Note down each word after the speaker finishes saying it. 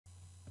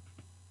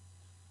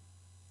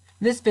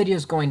This video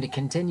is going to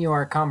continue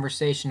our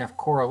conversation of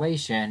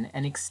correlation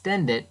and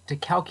extend it to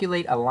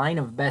calculate a line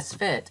of best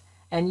fit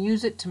and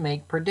use it to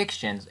make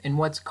predictions in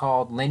what's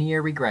called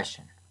linear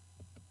regression.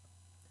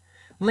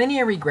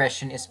 Linear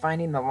regression is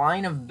finding the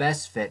line of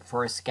best fit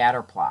for a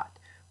scatter plot.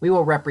 We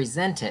will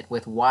represent it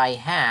with y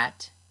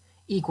hat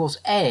equals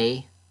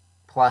a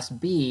plus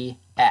b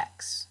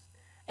x.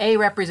 A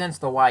represents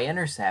the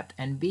y-intercept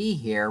and b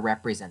here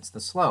represents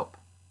the slope.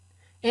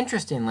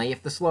 Interestingly,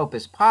 if the slope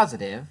is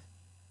positive,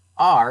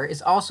 r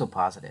is also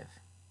positive.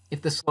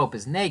 If the slope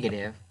is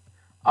negative,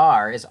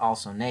 r is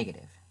also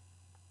negative.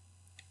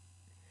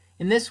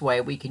 In this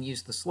way, we can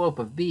use the slope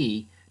of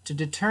b to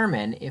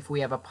determine if we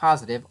have a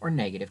positive or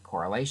negative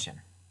correlation.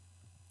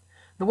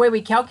 The way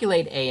we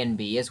calculate a and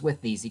b is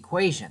with these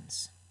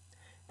equations.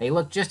 They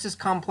look just as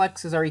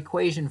complex as our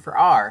equation for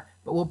r,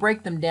 but we'll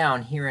break them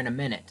down here in a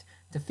minute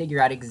to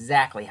figure out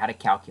exactly how to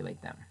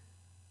calculate them.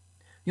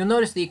 You'll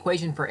notice the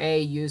equation for a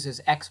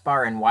uses x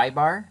bar and y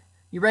bar.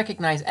 You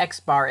recognize x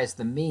bar as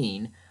the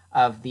mean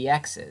of the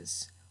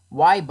x's.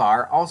 Y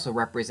bar also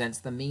represents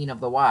the mean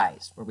of the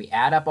y's, where we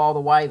add up all the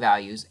y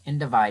values and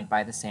divide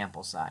by the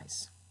sample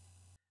size.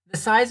 The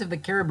size of the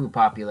caribou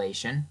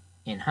population,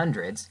 in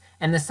hundreds,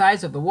 and the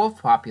size of the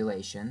wolf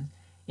population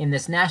in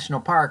this national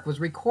park was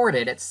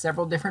recorded at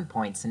several different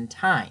points in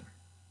time.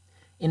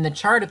 In the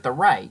chart at the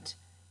right,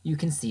 you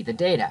can see the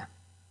data.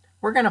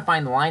 We're going to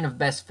find the line of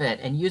best fit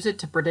and use it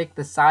to predict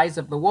the size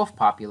of the wolf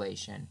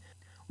population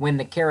when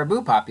the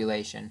caribou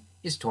population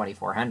is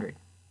 2,400.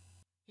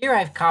 Here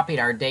I've copied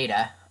our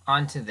data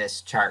onto this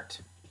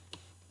chart.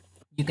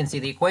 You can see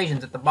the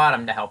equations at the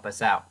bottom to help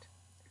us out.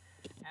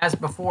 As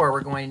before,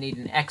 we're going to need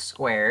an x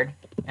squared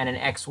and an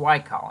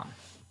xy column.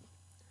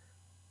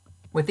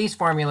 With these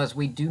formulas,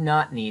 we do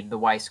not need the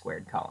y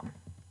squared column.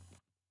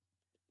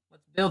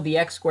 Let's build the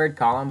x squared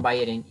column by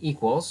hitting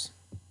equals,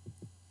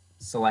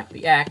 select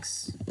the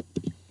x,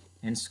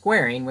 and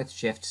squaring with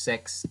shift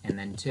 6 and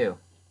then 2.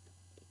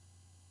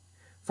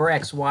 For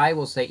xy,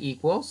 we'll say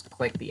equals,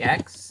 click the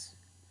x,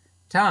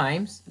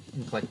 times,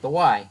 and click the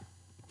y.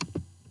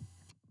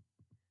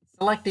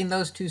 Selecting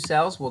those two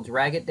cells, we'll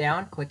drag it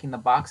down, clicking the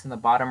box in the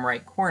bottom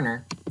right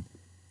corner.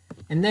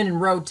 And then in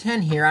row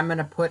 10 here, I'm going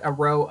to put a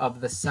row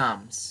of the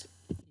sums.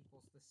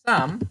 Equals the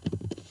sum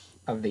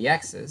of the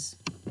x's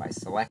by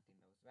selecting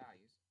those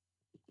values.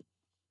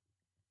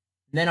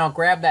 And then I'll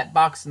grab that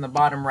box in the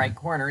bottom right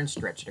corner and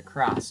stretch it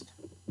across.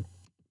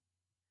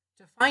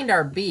 To find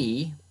our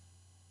b,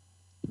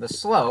 the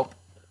slope,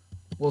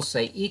 we'll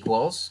say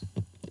equals,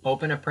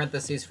 open a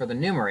parentheses for the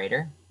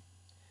numerator.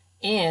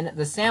 In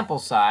the sample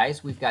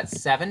size, we've got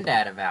 7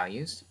 data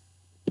values,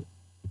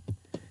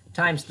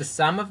 times the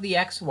sum of the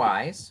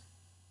xy's,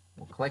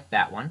 we'll click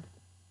that one,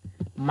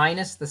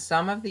 minus the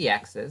sum of the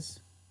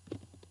x's,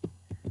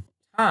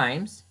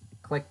 times,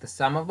 click the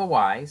sum of the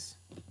y's,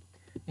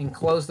 and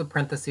close the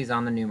parentheses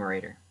on the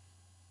numerator.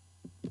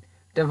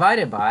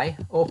 Divided by,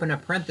 open a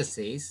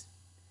parentheses.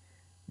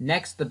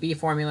 Next, the b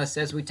formula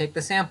says we take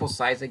the sample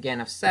size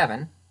again of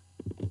 7,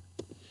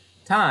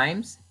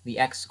 times the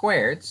x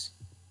squareds,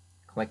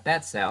 click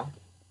that cell,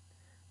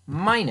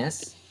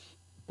 minus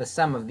the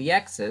sum of the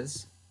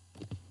x's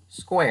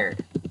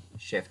squared,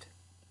 shift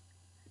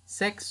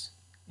 6,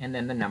 and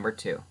then the number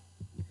 2.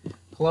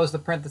 Close the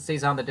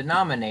parentheses on the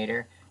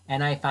denominator,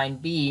 and I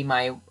find b,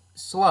 my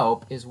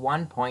slope, is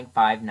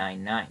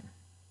 1.599.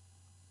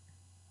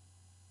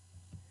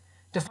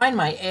 To find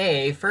my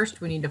a,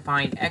 first we need to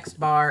find x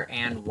bar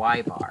and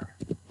y bar.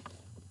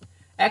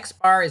 X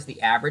bar is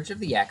the average of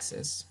the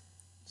x's,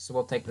 so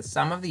we'll take the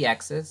sum of the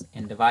x's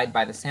and divide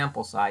by the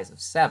sample size of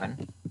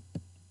 7.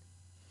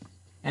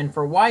 And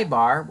for y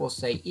bar, we'll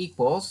say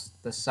equals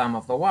the sum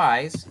of the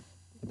y's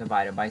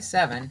divided by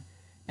 7,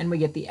 and we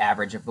get the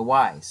average of the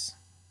y's.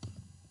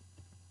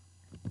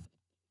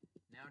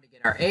 Now to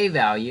get our a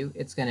value,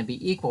 it's going to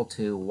be equal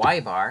to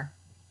y bar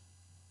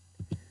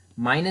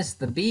minus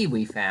the b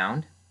we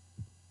found,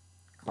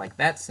 click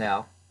that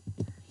cell,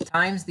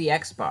 times the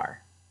x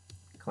bar,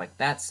 click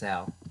that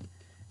cell,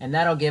 and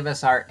that'll give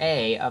us our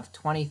a of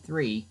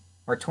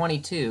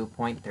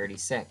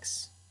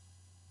 22.36.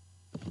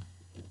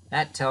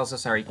 That tells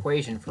us our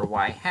equation for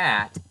y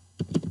hat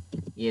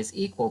is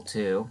equal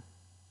to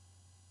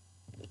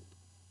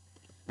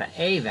the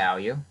a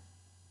value,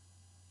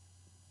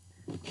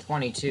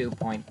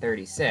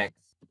 22.36,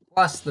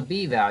 plus the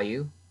b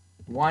value,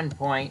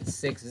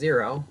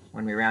 1.60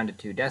 when we round to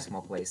 2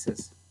 decimal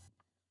places,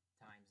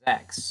 times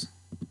x.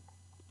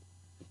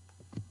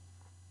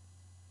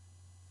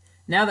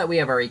 Now that we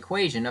have our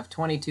equation of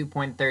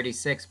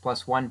 22.36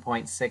 plus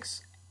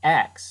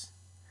 1.6x,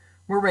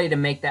 we're ready to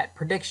make that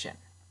prediction.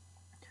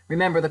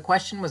 Remember, the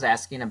question was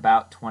asking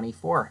about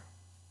 24.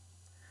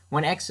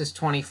 When x is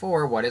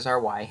 24, what is our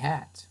y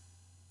hat?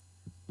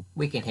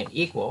 We can hit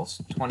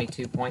equals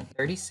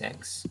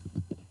 22.36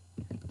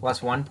 plus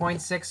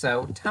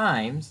 1.60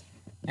 times,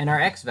 and our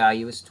x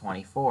value is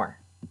 24.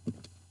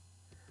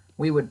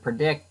 We would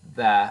predict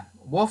the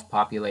wolf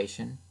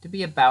population to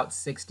be about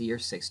 60 or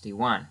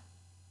 61.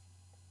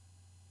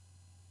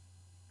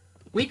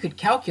 We could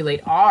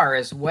calculate R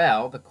as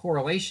well, the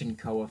correlation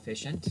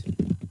coefficient, to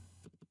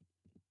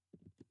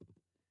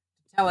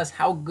tell us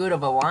how good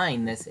of a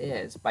line this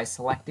is by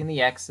selecting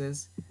the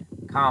x's,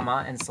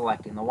 comma, and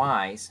selecting the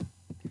y's.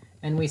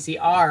 And we see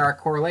R, our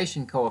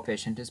correlation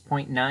coefficient, is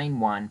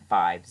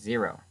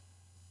 0.9150.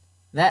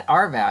 That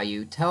R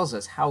value tells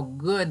us how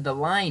good the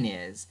line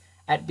is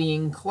at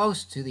being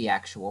close to the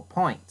actual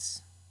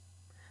points.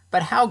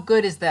 But how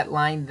good is that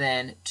line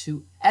then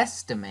to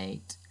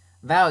estimate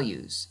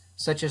values,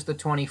 such as the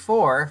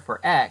 24 for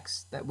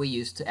x that we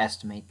used to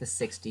estimate the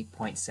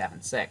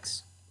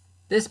 60.76?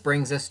 This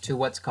brings us to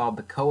what's called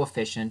the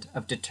coefficient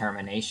of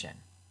determination.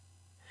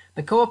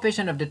 The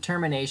coefficient of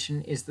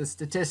determination is the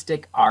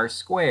statistic r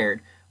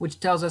squared, which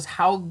tells us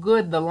how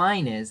good the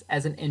line is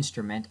as an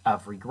instrument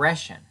of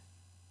regression.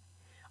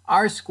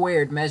 R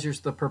squared measures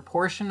the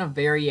proportion of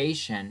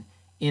variation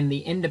in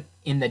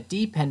the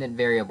dependent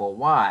variable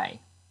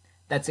y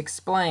that's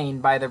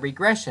explained by the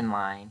regression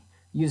line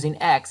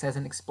using x as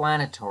an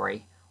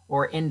explanatory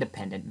or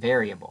independent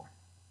variable.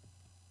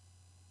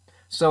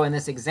 So in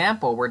this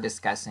example we're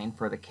discussing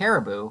for the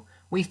caribou,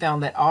 we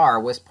found that r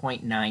was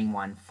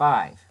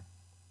 0.915.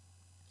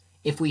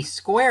 If we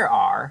square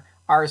r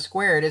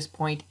squared is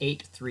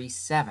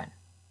 0.837.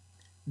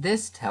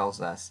 This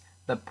tells us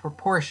the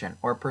proportion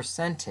or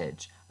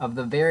percentage of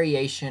the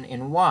variation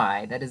in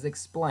y that is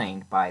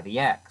explained by the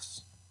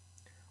x.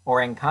 Or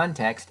in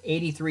context,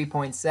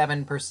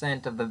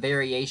 83.7% of the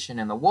variation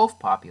in the wolf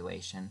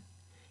population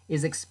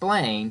is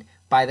explained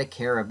by the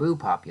caribou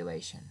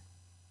population.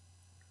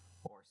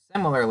 Or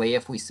similarly,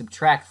 if we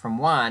subtract from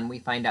 1, we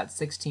find out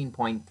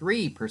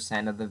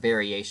 16.3% of the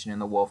variation in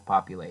the wolf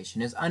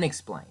population is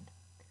unexplained.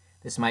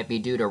 This might be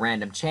due to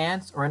random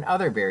chance or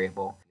another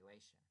variable.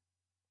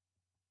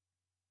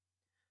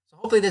 So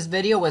hopefully this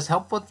video was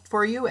helpful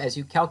for you as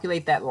you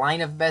calculate that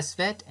line of best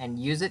fit and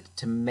use it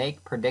to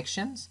make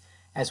predictions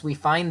as we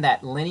find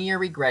that linear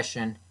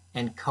regression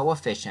and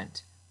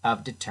coefficient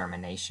of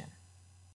determination.